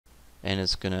and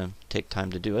it's gonna take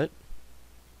time to do it.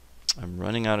 I'm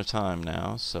running out of time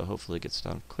now, so hopefully it gets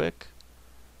done quick.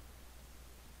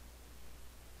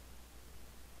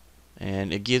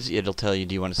 And it'll tell you,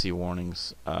 do you want to see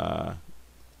warnings?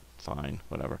 Fine,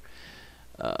 whatever.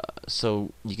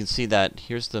 So you can see that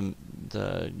here's the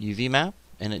UV map,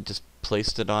 and it just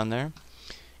placed it on there.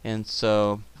 And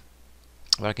so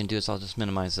what I can do is I'll just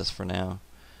minimize this for now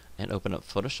and open up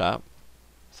Photoshop.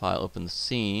 File, open the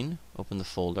scene, open the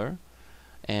folder,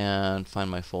 and find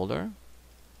my folder.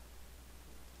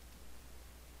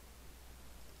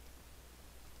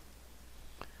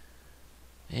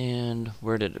 And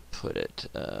where did it put it?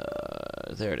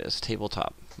 There it is,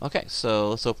 tabletop. Okay, so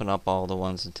let's open up all the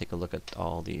ones and take a look at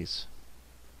all these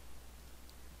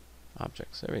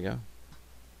objects. There we go.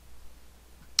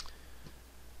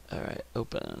 Alright,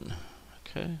 open.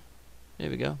 Okay, there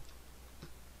we go.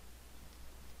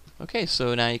 Okay,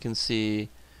 so now you can see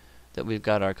that we've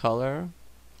got our color,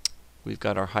 we've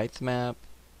got our height map,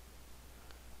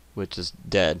 which is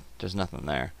dead, there's nothing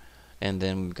there. And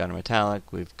then we've got our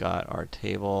metallic, we've got our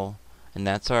table, and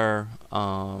that's our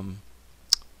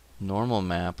normal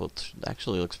map, which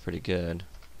actually looks pretty good.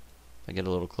 If I get a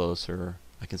little closer,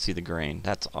 I can see the grain.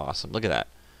 That's awesome. Look at that.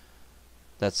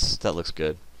 That looks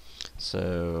good.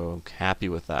 So happy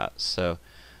with that. So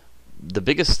the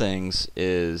biggest things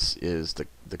is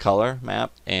the color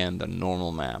map and the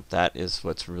normal map. That is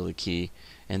what's really key.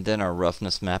 And then our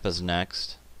roughness map is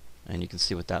next, and you can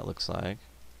see what that looks like.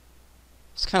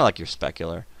 It's kind of like your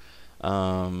specular.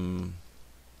 And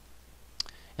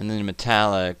then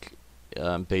metallic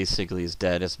basically is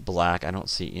dead. It's black. I don't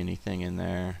see anything in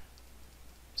there.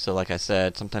 So like I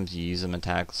said, sometimes you use a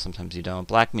metallic, sometimes you don't.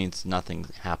 Black means nothing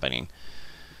happening.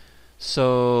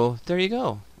 So there you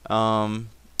go.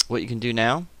 What you can do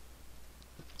now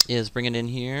is bring it in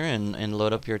here and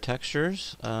load up your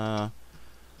textures.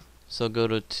 So go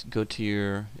to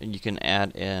your, and you can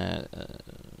add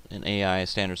an AI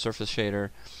standard surface shader,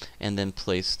 and then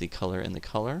place the color in the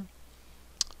color.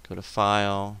 Go to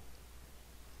File,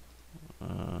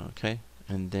 okay,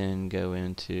 and then go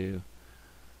into.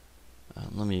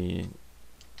 Let me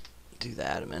do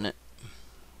that a minute,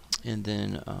 and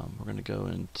then we're going to go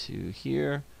into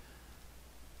here,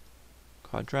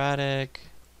 quadratic,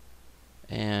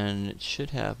 and it should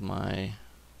have my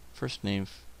first name.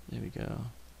 There we go.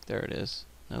 There it is.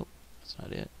 Nope, that's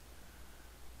not it.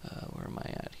 Where am I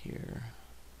at here?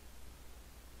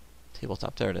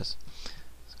 Tabletop, there it is.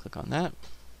 Let's click on that.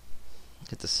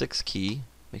 Hit the 6 key.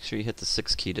 Make sure you hit the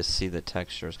 6 key to see the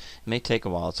textures. It may take a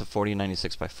while. It's a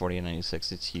 4096 by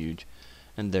 4096. It's huge.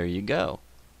 And there you go.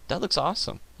 That looks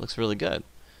awesome. Looks really good.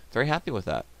 Very happy with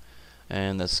that.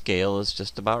 And the scale is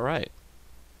just about right.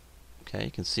 Okay,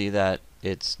 you can see that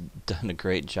it's done a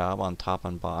great job on top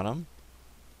and bottom.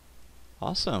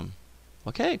 Awesome.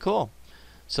 Okay, cool.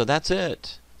 So that's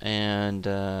it. And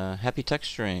happy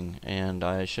texturing. And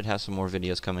I should have some more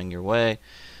videos coming your way.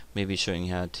 Maybe showing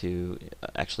you how to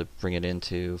actually bring it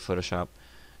into Photoshop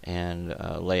and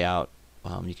lay out.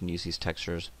 You can use these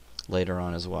textures later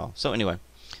on as well. So anyway,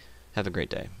 have a great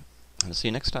day. I'll see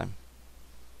you next time.